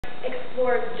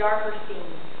explores darker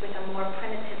themes with a more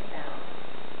primitive sound.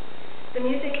 The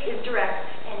music is direct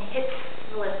and hits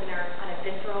the listener on a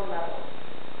visceral level.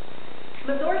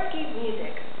 Mussorgsky's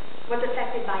music was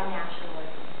affected by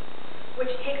nationalism,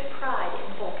 which takes pride in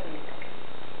folk music.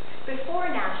 Before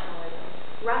nationalism,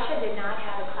 Russia did not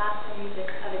have a classical music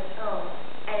of its own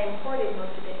and imported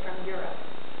most of it from Europe.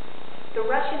 The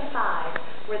Russian Five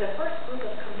were the first group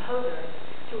of composers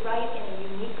to write in a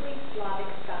uniquely Slavic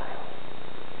style.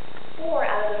 4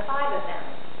 out of the 5 of them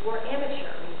were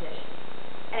amateur musicians,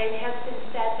 and it has been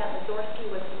said that Mussorgsky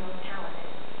was the most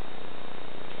talented.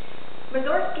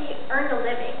 Mussorgsky earned a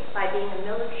living by being a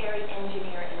military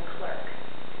engineer and clerk.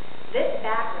 This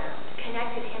background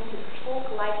connected him to the folk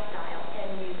lifestyle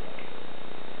and music.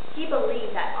 He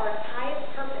believed that art's highest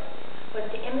purpose was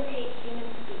to imitate human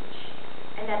speech,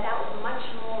 and that was much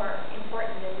more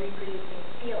important than reproducing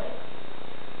feelings.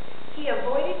 He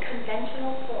avoided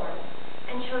conventional forms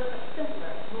and chose a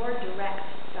simpler, more direct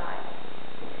style.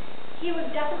 He was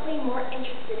definitely more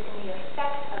interested in the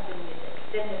effect of the music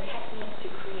than the technique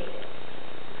to create it.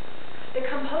 The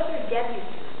composer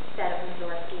Debussy said of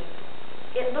Mussorgsky,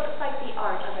 "It looks like the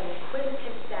art of an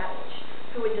inquisitive savage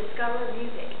who would discover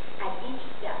music at each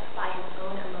step by his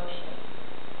own emotion."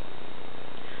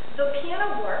 The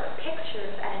piano work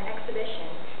Pictures at an Exhibition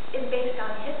is based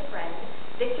on his friend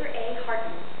Victor A.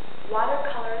 Harton's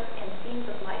watercolors and scenes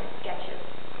of life sketches.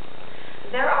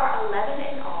 There are 11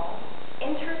 in all,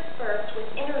 interspersed with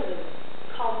interludes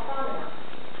called promenades,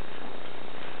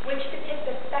 which depict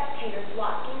the spectators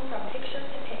walking from picture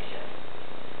to picture.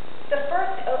 The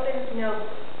first opens nobly.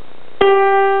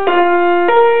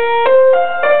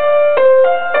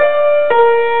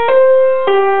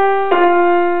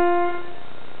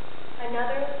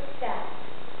 Another sad.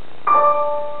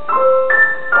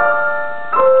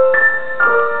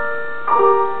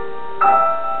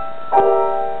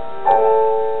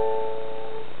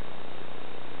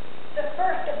 The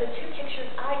first of the 2 pictures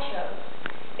I chose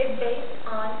is based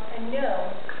on a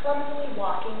gnome clumsily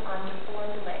walking on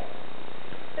deformed legs.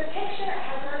 The picture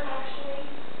has not actually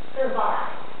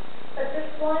survived, but this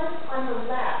one on the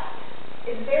left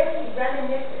is very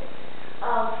reminiscent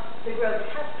of the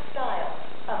grotesque style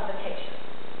of the picture,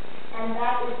 and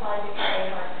that is by Victor A.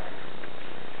 Harton.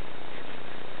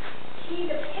 He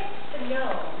depicts the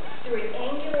gnome through an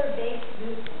angular base